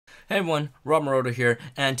Hey everyone, Rob Moroto here,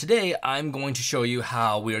 and today I'm going to show you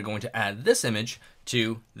how we are going to add this image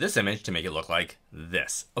to this image to make it look like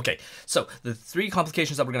this. Okay, so the three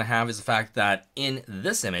complications that we're going to have is the fact that in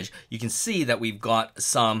this image, you can see that we've got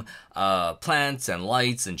some plants and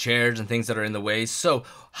lights and chairs and things that are in the way. So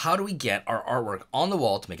how do we get our artwork on the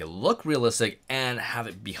wall to make it look realistic and have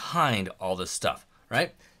it behind all this stuff,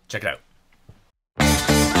 right? Check it out.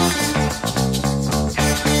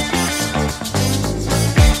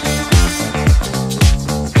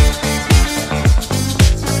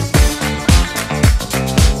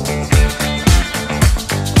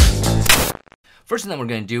 First thing that we're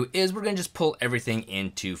going to do is we're going to just pull everything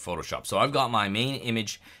into Photoshop. So I've got my main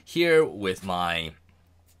image here with my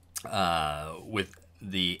with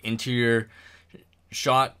the interior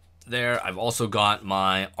shot there. I've also got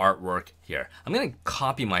my artwork here. I'm going to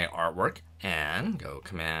copy my artwork and go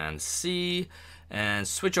Command C and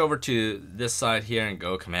switch over to this side here and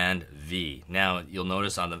go Command V. Now you'll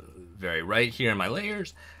notice on the very right here in my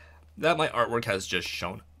layers that my artwork has just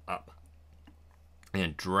shown up.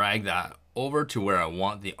 And drag that over to where I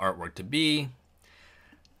want the artwork to be.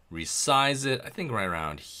 Resize it. I think right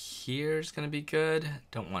around here is going to be good.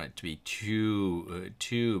 Don't want it to be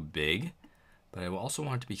too big, but I also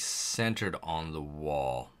want it to be centered on the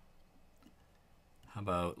wall. How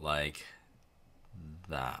about like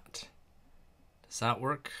that? Does that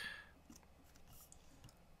work?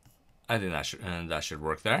 I think that should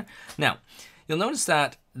work there. Now, you'll notice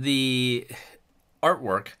that the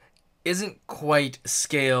artwork isn't quite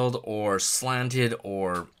scaled or slanted,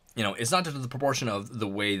 or it's not to the proportion of the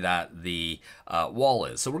way that the wall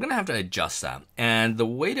is. So we're gonna have to adjust that. And the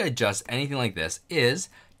way to adjust anything like this is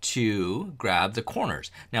to grab the corners.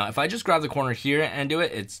 Now, if I just grab the corner here and do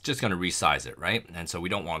it, it's just gonna resize it, right? And so we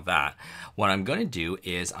don't want that. What I'm gonna do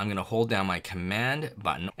is I'm gonna hold down my Command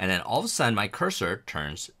button, and then all of a sudden my cursor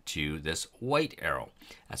turns to this white arrow.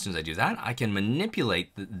 As soon as I do that, I can manipulate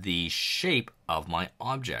the shape of my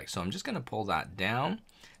object. So I'm just gonna pull that down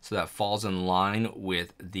so that falls in line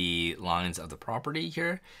with the lines of the property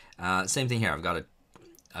here. Same thing here, I've got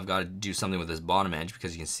to do something with this bottom edge,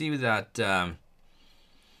 because you can see that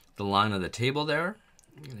the line of the table there.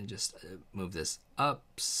 I'm gonna just move this up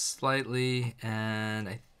slightly, and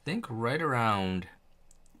I think right around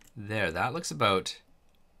there. That looks about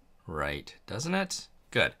right, doesn't it?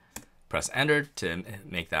 Good. Press Enter to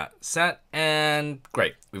make that set, and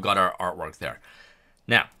great, we've got our artwork there.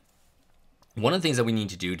 Now, one of the things that we need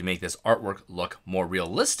to do to make this artwork look more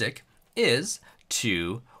realistic is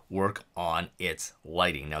to work on its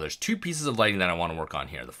lighting. Now, there's two pieces of lighting that I want to work on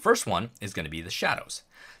here. The first one is going to be the shadows.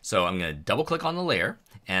 So I'm going to double click on the layer,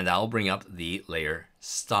 and that will bring up the layer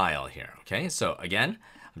style here. Okay, so again,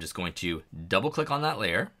 I'm just going to double click on that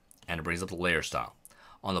layer, and it brings up the layer style.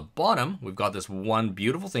 On the bottom, we've got this one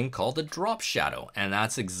beautiful thing called the drop shadow, and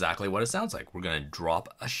that's exactly what it sounds like. We're going to drop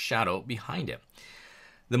a shadow behind it.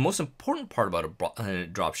 The most important part about a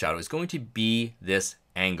drop shadow is going to be this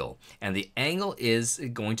angle, and the angle is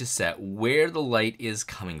going to set where the light is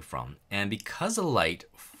coming from. And because the light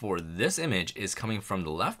for this image is coming from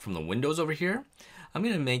the left, from the windows over here, I'm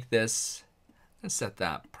going to make this and set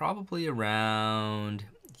that probably around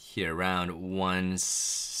here, around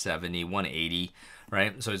 170, 180.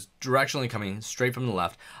 Right, so it's directionally coming straight from the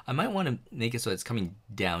left. I might want to make it so it's coming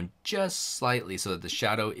down just slightly so that the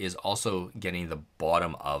shadow is also getting the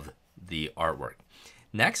bottom of the artwork.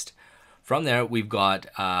 Next, from there, we've got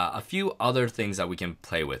a few other things that we can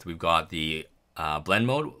play with. We've got the blend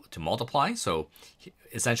mode to multiply. So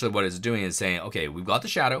essentially what it's doing is saying, okay, we've got the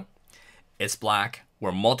shadow, it's black,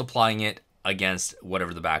 we're multiplying it against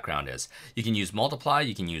whatever the background is. You can use multiply,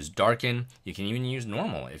 you can use darken, you can even use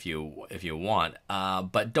normal if you want,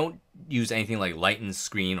 but don't use anything like lighten,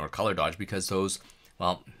 screen, or color dodge, because those,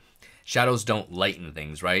 well, shadows don't lighten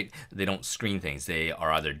things, right? They don't screen things. They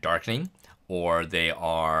are either darkening or they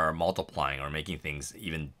are multiplying or making things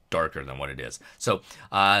even darker than what it is. So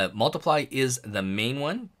multiply is the main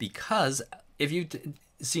one, because if you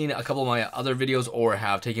seen a couple of my other videos or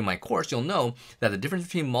have taken my course, you'll know that the difference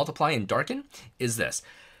between multiply and darken is this.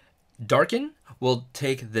 Darken will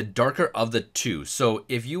take the darker of the two. So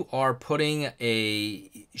if you are putting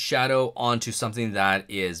a shadow onto something that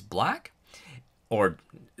is black, or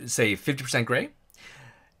say 50% gray,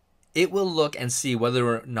 it will look and see whether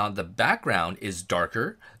or not the background is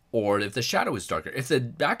darker or if the shadow is darker. If the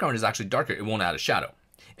background is actually darker, it won't add a shadow.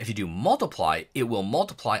 If you do multiply, it will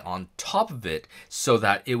multiply on top of it so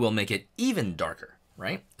that it will make it even darker,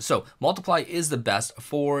 right? So multiply is the best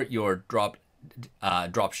for your drop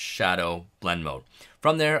shadow blend mode.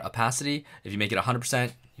 From there, opacity, if you make it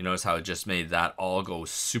 100%, you notice how it just made that all go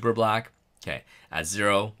super black. Okay, at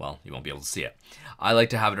 0, well, you won't be able to see it. I like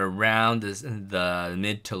to have it around the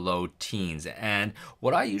mid to low teens. And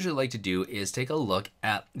what I usually like to do is take a look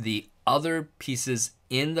at the other pieces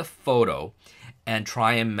in the photo and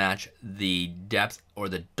try and match the depth or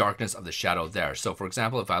the darkness of the shadow there. So for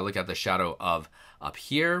example, if I look at the shadow of up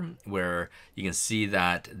here, where you can see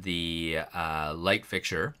that the light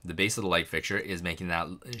fixture, the base of the light fixture is making that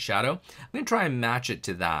shadow, I'm gonna try and match it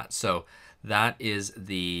to that. So that is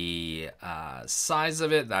the size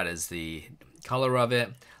of it, that is the color of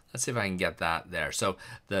it. Let's see if I can get that there. So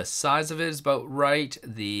the size of it is about right,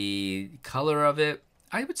 the color of it,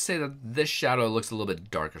 I would say that this shadow looks a little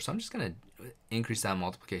bit darker. So I'm just gonna increase that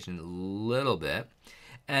multiplication a little bit.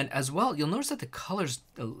 And as well, you'll notice that the color's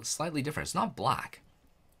slightly different. It's not black.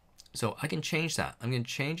 So I can change that. I'm gonna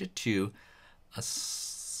change it to a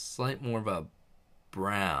slight more of a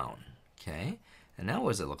brown, okay? And now what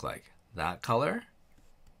does it look like? That color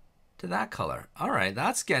to that color. All right,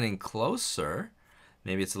 that's getting closer.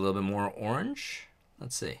 Maybe it's a little bit more orange.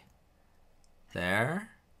 Let's see. There.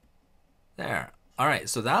 All right,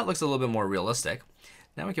 so that looks a little bit more realistic.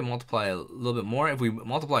 Now we can multiply a little bit more. If we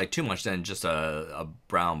multiply too much, then just a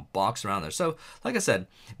brown box around there. So like I said,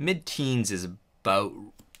 mid-teens is about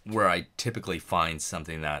where I typically find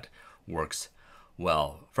something that works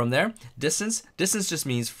well. From there, distance just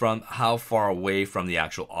means from how far away from the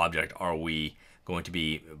actual object are we going to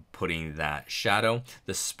be putting that shadow.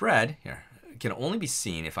 The spread here can only be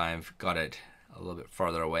seen if I've got it a little bit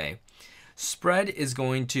farther away. Spread is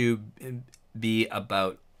going to be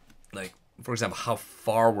about, like, for example, how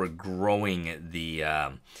far we're growing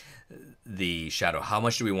the shadow. How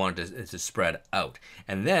much do we want it to spread out?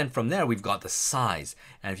 And then from there, we've got the size.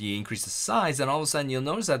 And if you increase the size, then all of a sudden you'll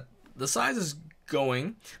notice that the size is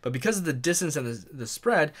going, but because of the distance and the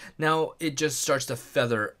spread, now it just starts to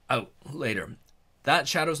feather out later. That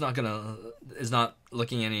shadow's is not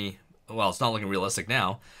looking any, well, it's not looking realistic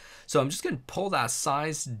now. So I'm just gonna pull that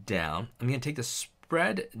size down. I'm gonna take the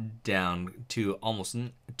spread down to almost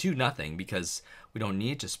to nothing because we don't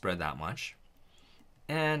need to spread that much.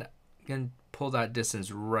 And I'm gonna pull that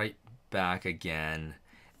distance right back again.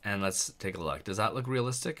 And let's take a look. Does that look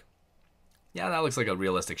realistic? Yeah, that looks like a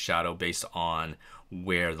realistic shadow based on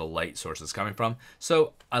where the light source is coming from.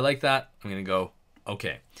 So I like that. I'm gonna go,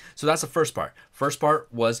 okay. So that's the first part. First part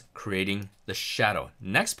was creating the shadow.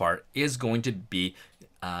 Next part is going to be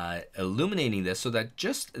illuminating this so that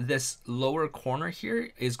just this lower corner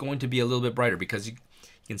here is going to be a little bit brighter because you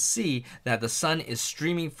can see that the sun is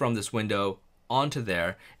streaming from this window onto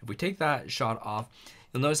there. If we take that shot off,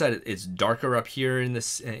 you'll notice that it's darker up here in the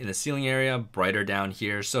ceiling area, brighter down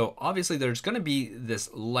here. So obviously there's going to be this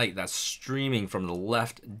light that's streaming from the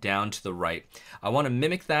left down to the right. I want to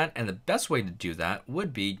mimic that, and the best way to do that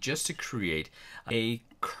would be just to create a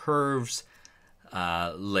curves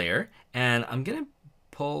layer. And I'm going to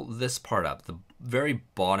pull this part up, the very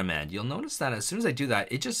bottom end. You'll notice that as soon as I do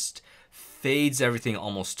that, it just fades everything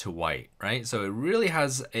almost to white, right? So it really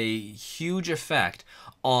has a huge effect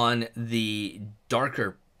on the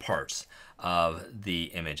darker parts of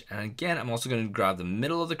the image. And again, I'm also going to grab the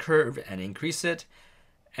middle of the curve and increase it.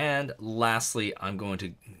 And lastly, I'm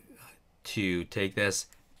going to take this,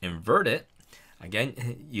 invert it.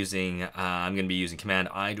 Again, using I'm going to be using Command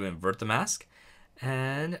I to invert the mask.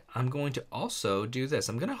 And I'm going to also do this.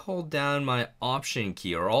 I'm going to hold down my Option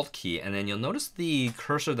key or Alt key, and then you'll notice the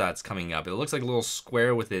cursor that's coming up. It looks like a little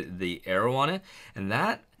square with the arrow on it. And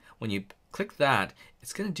that, when you click that,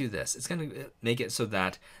 it's going to do this. It's going to make it so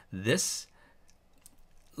that this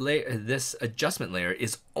layer, this adjustment layer,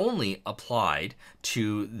 is only applied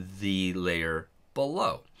to the layer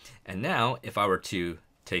below. And now, if I were to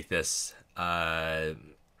take this,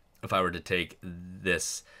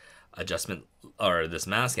 adjustment or this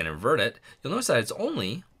mask and invert it, you'll notice that it's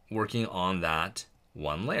only working on that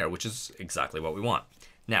one layer, which is exactly what we want.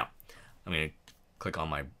 Now, I'm going to click on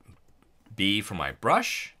my B for my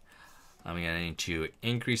brush. I'm going to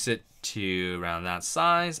increase it to around that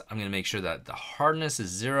size. I'm going to make sure that the hardness is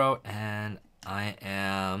 0, and I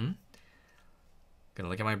am going to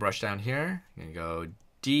look at my brush down here. I'm going to go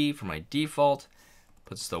D for my default,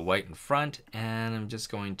 puts the white in front, and I'm just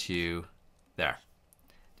going to, there.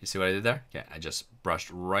 You see what I did there? Okay, I just brushed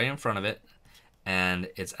right in front of it, and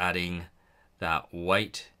it's adding that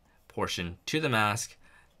white portion to the mask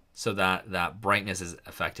so that that brightness is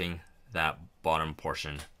affecting that bottom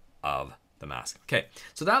portion of the mask. Okay,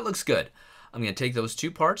 so that looks good. I'm going to take those two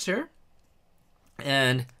parts here,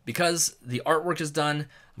 and because the artwork is done,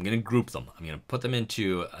 I'm going to group them. I'm going to put them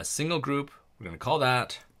into a single group. We're going to call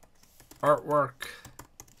that artwork,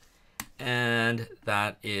 and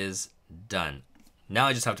that is done. Now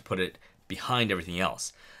I just have to put it behind everything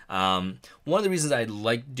else. One of the reasons I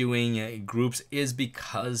like doing groups is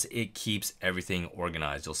because it keeps everything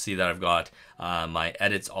organized. You'll see that I've got my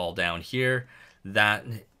edits all down here. That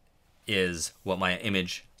is what my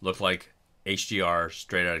image looked like, HDR,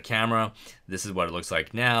 straight out of camera. This is what it looks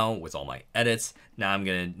like now with all my edits. Now I'm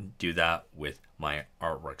gonna do that with my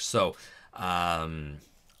artwork. So I'm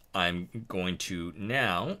going to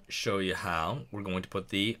now show you how we're going to put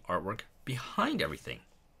the artwork behind everything.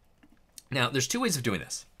 Now there's two ways of doing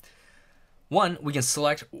this. One, we can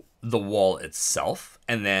select the wall itself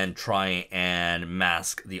and then try and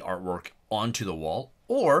mask the artwork onto the wall,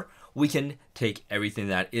 or we can take everything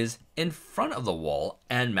that is in front of the wall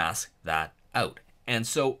and mask that out. And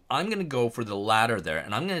so I'm gonna go for the latter there,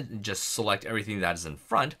 and I'm gonna just select everything that is in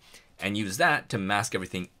front and use that to mask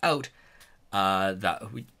everything out,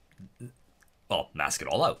 mask it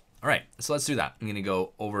all out. All right, so let's do that. I'm gonna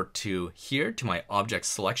go over to here to my object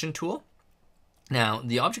selection tool. Now,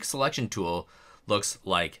 the object selection tool looks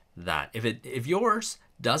like that. If yours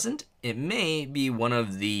doesn't, it may be one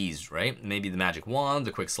of these, right? Maybe the magic wand,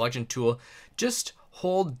 the quick selection tool. Just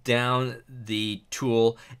hold down the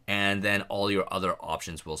tool and then all your other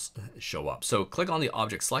options will show up. So click on the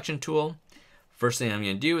object selection tool. First thing I'm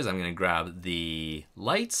gonna do is I'm gonna grab the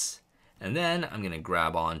lights, and then I'm gonna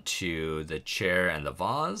grab onto the chair and the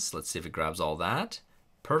vase. Let's see if it grabs all that.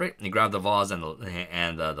 Perfect. You grab the vase and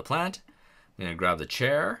the plant. I'm gonna grab the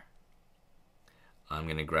chair. I'm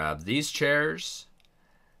gonna grab these chairs,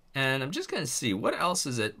 and I'm just gonna see what else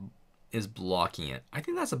is blocking it. I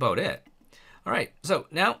think that's about it. All right, so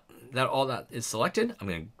now that all that is selected, I'm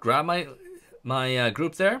gonna grab my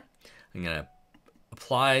group there. I'm gonna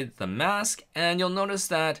apply the mask, and you'll notice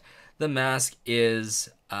that the mask is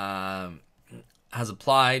has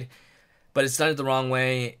applied, but it's done it the wrong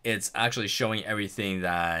way. It's actually showing everything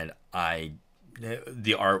that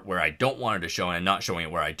the art where I don't want it to show and not showing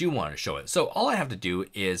it where I do want it to show it. So all I have to do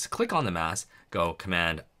is click on the mask, go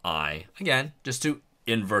Command I again, just to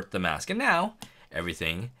invert the mask. And now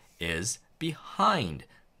everything is behind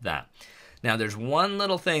that. Now there's one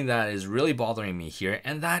little thing that is really bothering me here,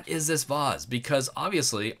 and that is this vase, because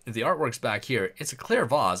obviously if the artwork's back here, it's a clear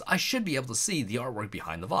vase. I should be able to see the artwork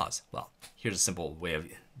behind the vase. Well, here's a simple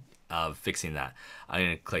way of fixing that. I'm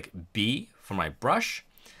gonna click B for my brush.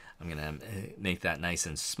 I'm gonna make that nice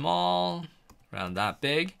and small, around that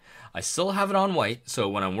big. I still have it on white, so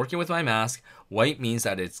when I'm working with my mask, white means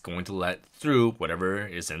that it's going to let through whatever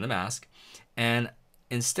is in the mask. And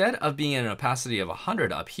instead of being an opacity of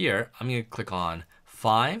 100 up here, I'm gonna click on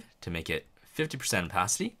 5 to make it 50%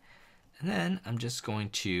 opacity. And then I'm just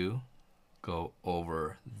going to go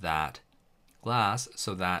over that glass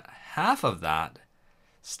so that half of that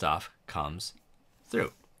stuff comes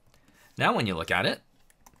through. Now when you look at it,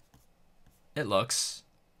 it looks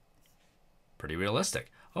pretty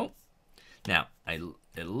realistic. Oh, now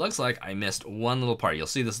it looks like I missed one little part. You'll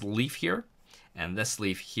see this leaf here and this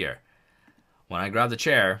leaf here. When I grab the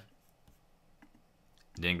chair,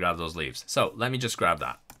 I didn't grab those leaves. So let me just grab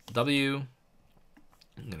that. W,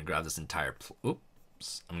 I'm gonna grab this entire, I'm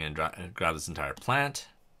gonna grab this entire plant.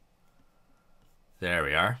 There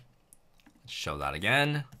we are. Let's show that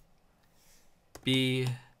again. B,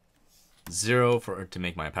 0 to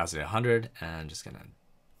make my opacity 100, and just gonna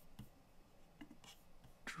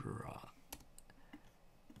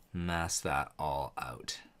mask that all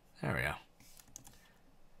out. There we go.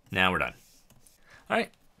 Now we're done. All right,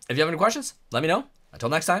 if you have any questions, let me know. Until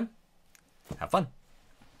next time, have fun.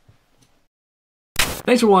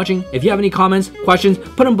 Thanks for watching. If you have any comments, questions,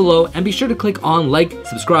 put them below, and be sure to click on like,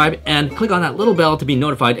 subscribe, and click on that little bell to be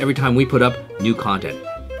notified every time we put up new content.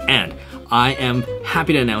 And I am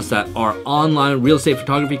happy to announce that our online real estate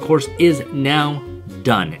photography course is now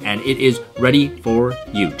done, and it is ready for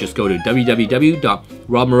you. Just go to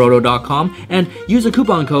www.robmaroto.com and use a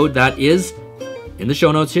coupon code that is in the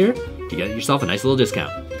show notes here to get yourself a nice little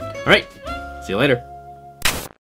discount. All right, see you later.